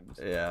 3 times.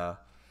 Yeah.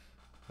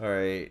 All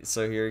right.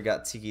 So here you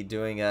got Tiki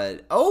doing a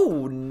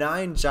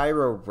 9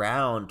 gyro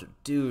round,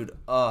 dude.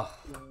 Ugh.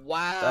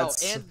 Wow.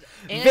 That's-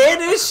 And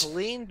Vanish!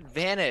 clean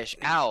vanish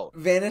out.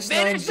 Vanish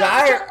 9 Vanish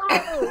gyro.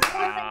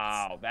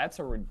 Wow, that's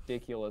a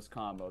ridiculous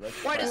combo. That's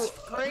Why does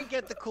crap. Frank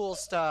get the cool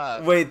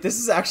stuff? Wait, this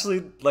is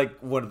actually like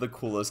one of the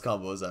coolest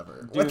combos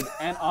ever. What Dude,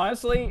 and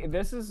honestly,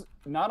 this is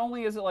not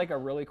only is it like a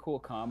really cool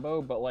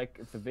combo, but like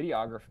the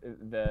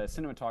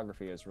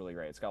cinematography is really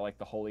great. It's got like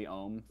the Holy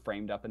Ohm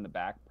framed up in the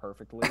back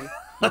perfectly.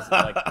 It's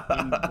like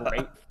in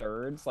great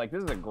thirds. Like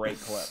this is a great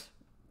clip.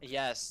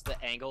 Yes,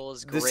 the angle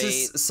is great.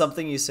 This is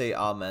something you say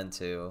amen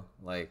to,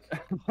 like,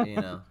 you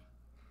know.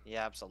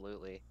 Yeah,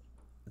 absolutely.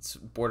 It's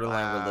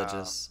borderline Wow.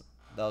 religious.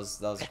 That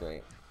was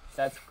great.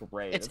 That's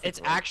great. It's That's a it's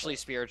great actually clip.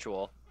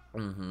 spiritual.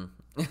 Mm-hmm.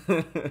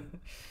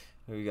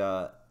 We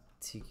got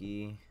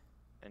Tiki.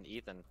 And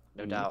Ethan,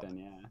 no And doubt. Ethan,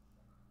 yeah.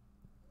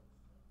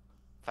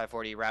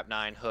 540, wrap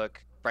 9,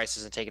 hook. Bryce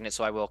isn't taking it,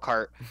 so I will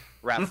cart.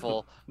 Wrap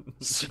full.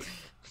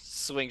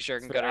 Swing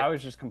shuriken So cutter. I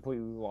was just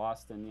completely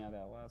lost in that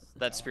last.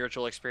 That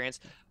spiritual experience.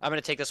 I'm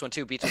going to take this one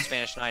too. Beats with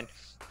Spanish 9,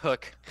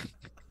 hook.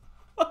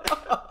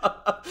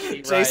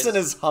 Jason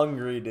is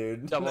hungry,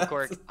 dude. Double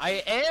cork.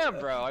 I am,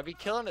 bro. I'd be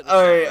killing it. This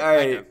All time, right, all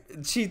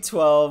right. Cheat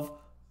 12,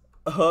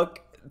 hook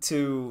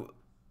to,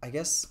 I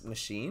guess,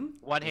 machine.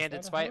 One-handed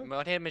Is that a hook?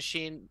 one-handed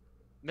machine,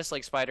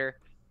 Miss-like spider.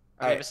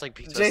 I All mean, right. Miss-like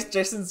pizza.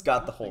 Jason's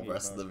got the I whole think he's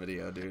rest of the hooked.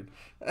 video, dude.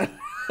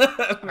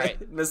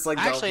 right. Miss like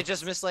Actually, double-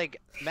 just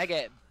Miss-like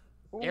mega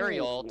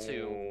aerial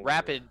to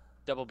rapid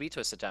double B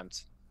twist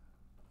attempt.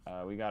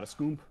 We got a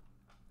scoop.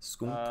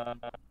 Scoop.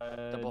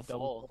 Double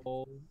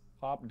full.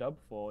 Pop dub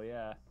full,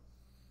 yeah.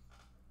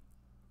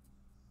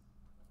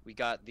 We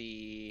got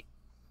the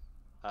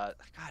God,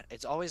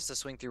 it's always the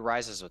swing through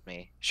rises with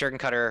me. Shuriken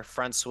cutter,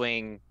 front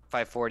swing,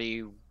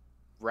 540,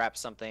 wrap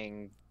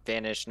something,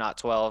 vanish, not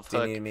 12, Do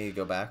you hook. need me to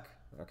go back?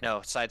 Okay.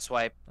 No, side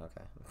swipe.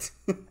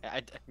 Okay.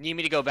 I need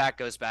me to go back,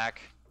 goes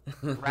back.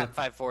 Wrap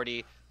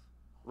 540,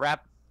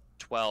 wrap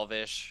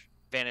 12-ish,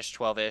 vanish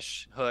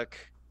 12-ish, hook,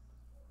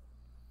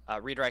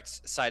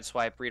 redirect side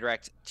swipe,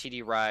 redirect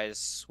TD rise,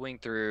 swing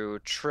through,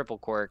 triple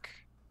cork.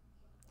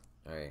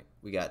 All right,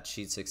 we got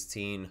cheat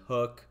 16,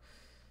 hook,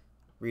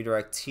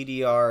 redirect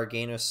TDR,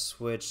 gain a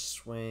switch,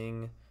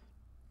 swing,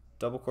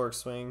 double cork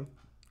swing,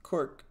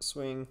 cork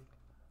swing,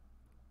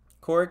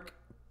 cork.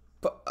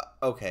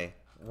 Okay,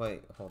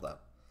 wait, hold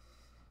up.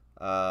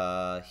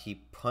 He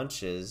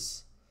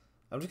punches.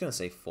 I'm just gonna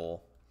say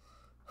full.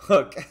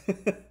 Hook.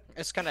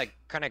 It's kind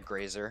of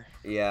grazer.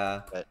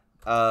 Yeah. But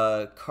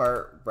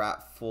Cart,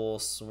 wrap, full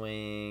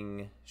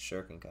swing,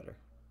 shuriken cutter.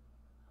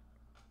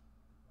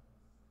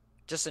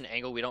 just an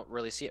angle we don't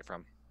really see it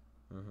from.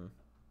 Mm-hmm.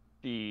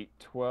 The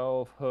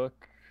 12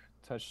 hook,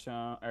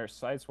 touchdown, or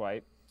side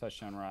swipe,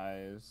 touchdown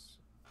rise,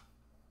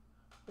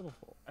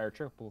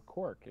 triple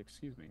cork,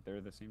 excuse me. They're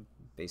the same.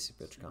 Basic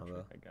bitch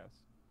combo. I guess.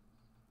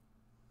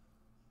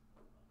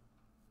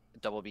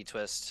 Double B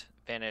twist,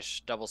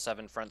 vanish, double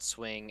 7 front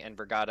swing, and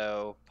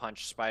Vergado,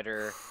 punch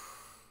spider,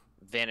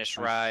 vanish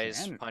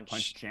rise,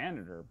 punch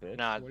janitor, bitch.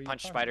 Nah, What are you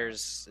punch talking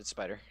spiders. It's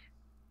spider.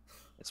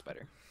 It's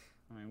spider.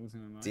 about? Am I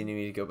losing my mind? Do you need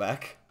me to go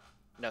back?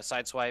 No,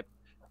 side swipe,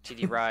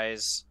 TD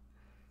rise,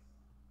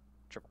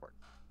 triple cork.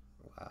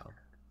 Wow.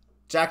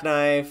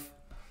 Jackknife.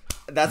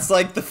 That's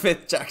like the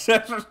 5th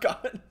jackknife I've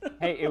gotten.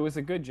 Hey, it was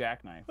a good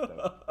jackknife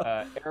though.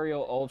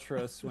 Aerial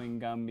ultra, swing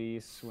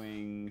Gumby,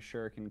 swing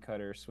shuriken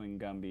cutter, swing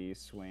Gumby,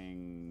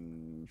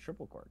 swing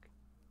triple cork.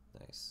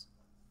 Nice.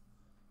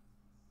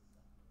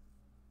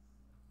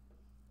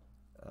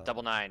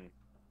 Double 9,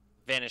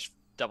 vanish,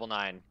 double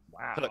 9,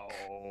 Wow. hook,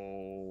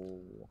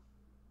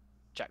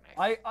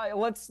 jackknife.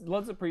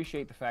 Let's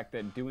appreciate the fact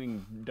that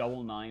doing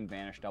double 9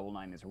 vanish double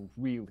 9 is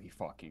really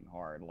fucking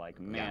hard. Like,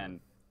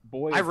 man,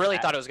 boys. I really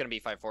thought it was gonna be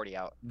 540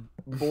 out.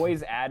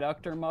 Boys'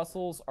 adductor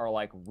muscles are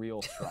like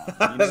real strong.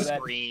 You know that,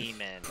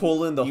 Screaming.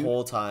 Pulling the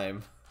whole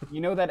time.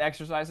 you know that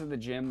exercise at the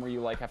gym where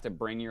you like have to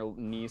bring your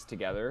knees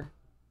together?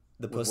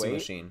 The With pussy weight?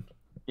 machine.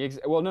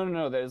 Well,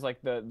 no. There's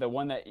like the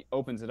one that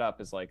opens it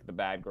up is like the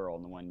bad girl,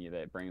 and the one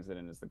that brings it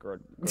in is the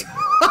good girl.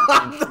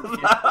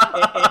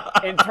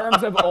 In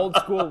terms of old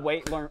school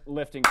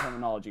weightlifting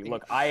terminology,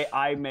 look,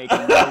 I make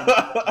no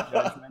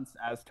judgments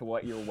as to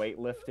what your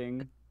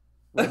weightlifting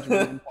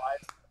regimen implies,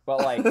 but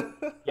like,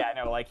 yeah,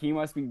 no, like he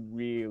must be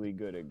really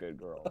good at good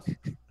girls.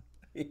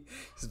 He's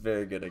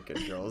very good at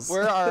good girls.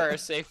 Where are our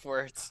safe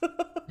words?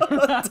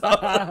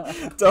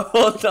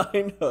 Double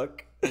 9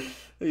 hook.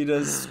 He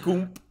does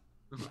scoop.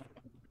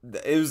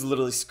 It was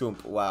literally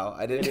scoop. Wow,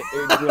 I didn't.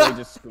 It really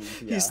just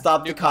scooped, yeah. He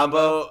stopped the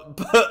combo.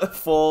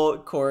 Full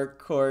cork,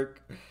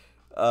 cork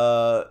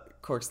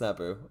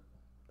snapu.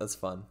 That's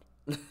fun.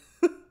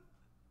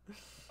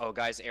 Oh,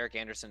 guys, Eric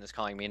Anderson is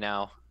calling me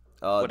now.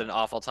 Oh, What an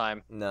awful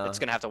time. no. It's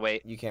gonna have to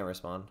wait. You can't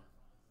respond.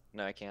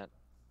 No, I can't.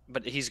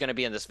 But he's gonna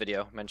be in this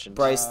video mentioned.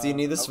 Bryce, do you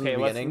need this from the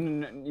let's-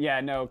 beginning?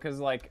 Yeah, no, because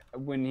like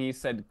when he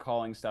said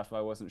calling stuff,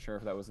 I wasn't sure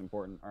if that was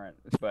important. All right,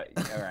 but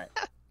all right.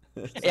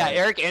 Yeah,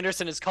 Eric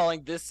Anderson is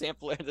calling this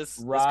sampler, this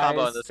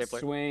combo on the sampler.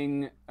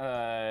 Swing,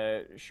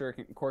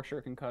 cork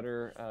shuriken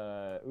cutter,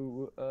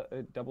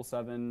 double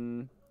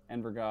 7,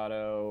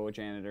 Envergado,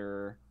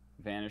 janitor,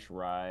 vanish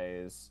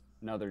rise,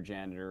 another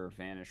janitor,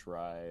 vanish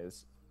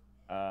rise,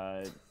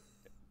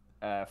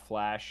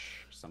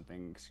 flash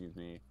something, excuse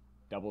me,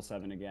 double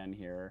 7 again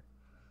here,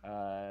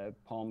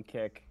 palm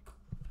kick,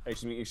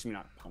 excuse me,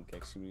 not palm kick,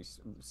 excuse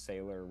me,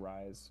 sailor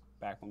rise,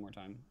 back one more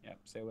time, yep,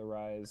 sailor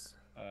rise,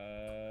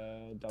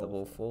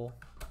 double full.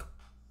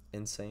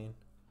 Insane.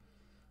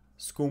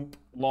 Scoop.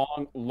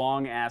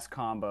 long ass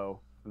combo,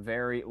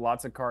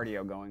 lots of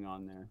cardio going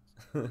on there.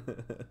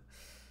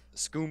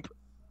 Scoop.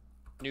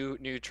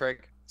 New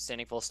trick.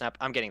 Standing full snap.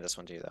 I'm getting this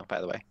one too, though. By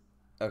the way.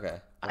 Okay.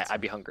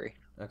 I'd be hungry.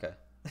 Okay.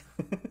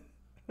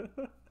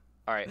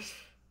 All right.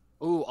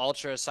 Ooh,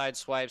 ultra side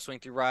swipe, swing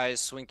through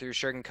rise, swing through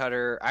shuriken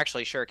cutter.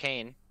 Actually,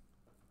 shuriken.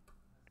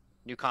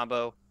 New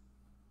combo.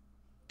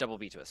 Double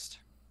B twist.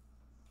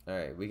 All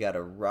right, we got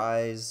a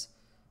rise,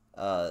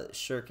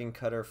 shuriken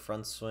cutter,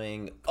 front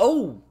swing.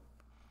 Oh,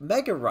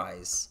 mega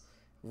rise,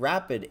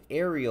 rapid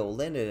aerial,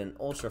 landed an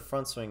ultra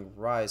front swing,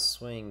 rise,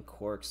 swing,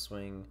 cork,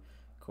 swing,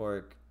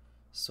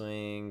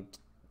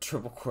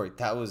 triple cork.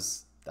 That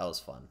was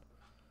fun.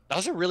 That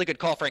was a really good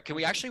call, Frank. Can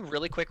we actually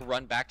really quick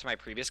run back to my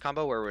previous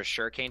combo where it was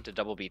shuriken to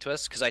double B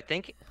twist? Because I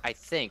think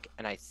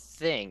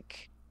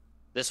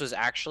this was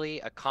actually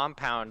a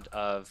compound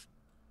of,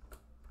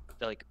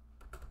 like,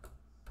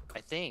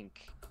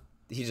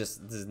 This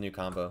is new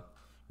combo.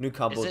 New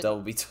combo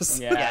double B twist.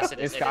 Yeah, yes, it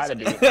is. It's gotta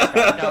be.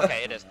 No,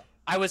 okay, it is.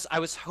 I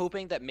was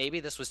hoping that maybe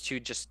this was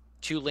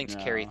two linked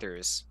No. carry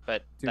throughs,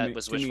 but Too that many-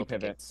 was too many wishful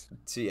thinking. pivots.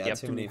 Too Yep,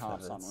 too Too many many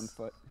hops on pivots. one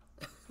foot.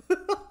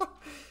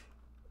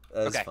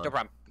 That was Okay, fun. no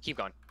problem. Keep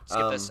going.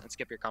 Skip this and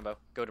skip your combo.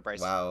 Go to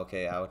Bryce. Wow.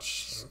 Okay.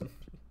 Ouch.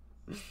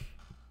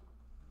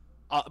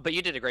 But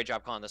you did a great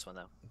job calling this one,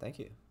 though. Thank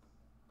you.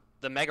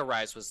 The Mega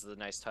Rise was the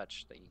nice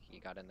touch that you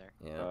got in there.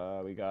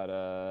 Yeah. We got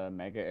a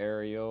mega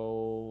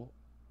aerial.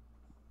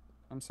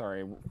 I'm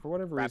sorry, for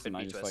whatever Rapid reason, I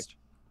B just twist. like.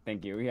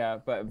 Thank you. Yeah,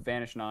 but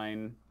vanish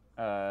 9,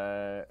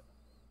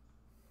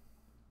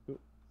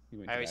 He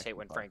went I always back hate too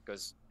when far. Frank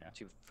goes Yeah.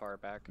 too far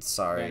back.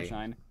 Sorry. Vanish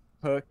 9.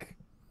 Hook.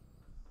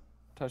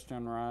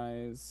 Touchdown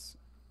rise.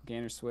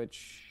 Gainer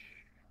switch.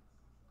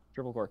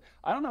 Triple core.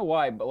 I don't know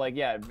why, but like,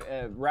 yeah,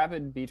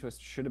 rapid B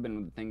twist should have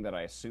been the thing that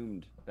I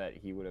assumed that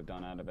he would have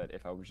done out of it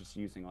if I was just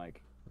using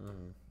like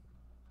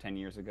 10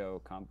 years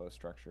ago combo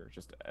structure,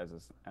 just as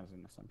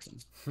an assumption.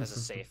 As a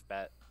safe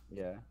bet.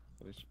 Yeah,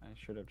 I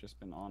should have just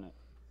been on it.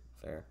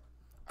 Fair.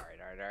 All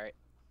right.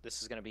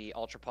 This is gonna be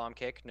ultra palm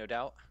kick, no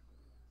doubt.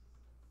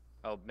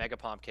 Oh, mega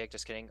palm kick.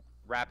 Just kidding.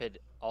 Rapid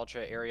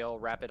ultra aerial,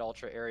 rapid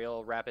ultra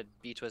aerial, rapid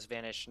B twist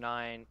vanish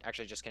 9.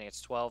 Actually, just kidding.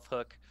 It's 12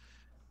 hook.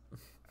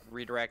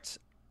 Redirect,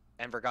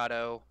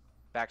 Envergado,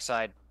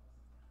 backside.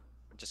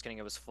 Just kidding.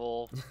 It was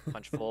full.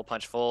 Punch full.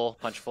 Punch full.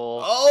 Punch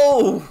full.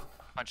 Oh,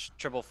 Punch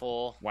triple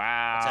full.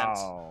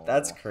 Wow.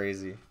 that's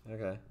crazy.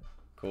 Okay,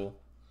 cool.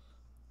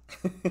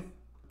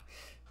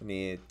 I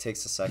mean, it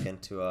takes a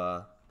second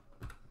to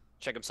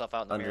Check himself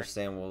out in the mirror.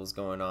 understand what was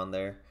going on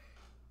there.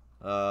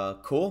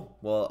 Cool.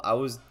 Well, I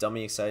was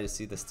dummy excited to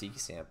see this Tiki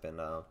Stamp, and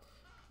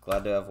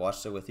glad to have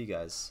watched it with you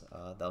guys.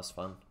 That was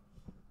fun.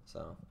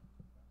 So,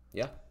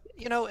 yeah.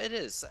 You know, it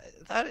is.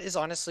 That is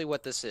honestly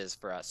what this is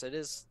for us. It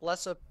is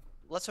less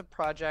a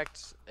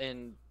project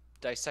in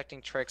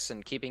dissecting tricks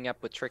and keeping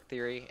up with trick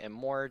theory, and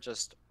more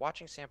just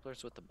watching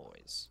samplers with the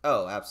boys.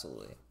 Oh,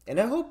 absolutely. And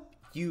I hope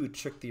you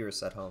trick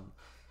theorists at home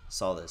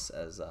saw this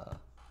as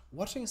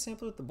watching a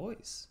sampler with the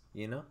boys.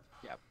 You know?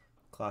 Yeah.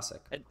 Classic.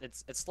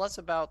 It's less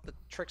about the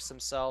tricks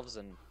themselves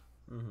and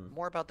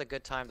more about the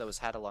good time that was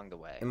had along the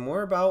way. And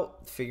more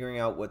about figuring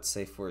out what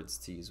safe words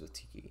to use with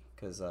Tiki,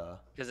 because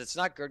it's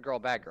not good girl,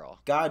 bad girl.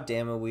 God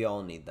damn it, we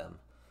all need them.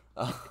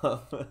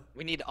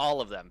 We need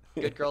all of them,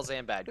 good girls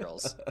and bad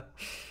girls.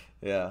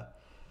 Yeah.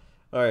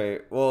 All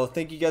right. Well,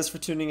 thank you guys for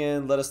tuning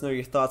in. Let us know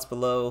your thoughts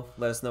below.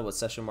 Let us know what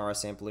Session Mara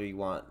sampler you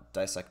want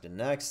dissected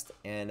next,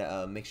 and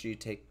make sure you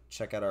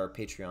check out our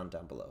Patreon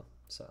down below.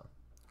 So,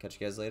 catch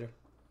you guys later.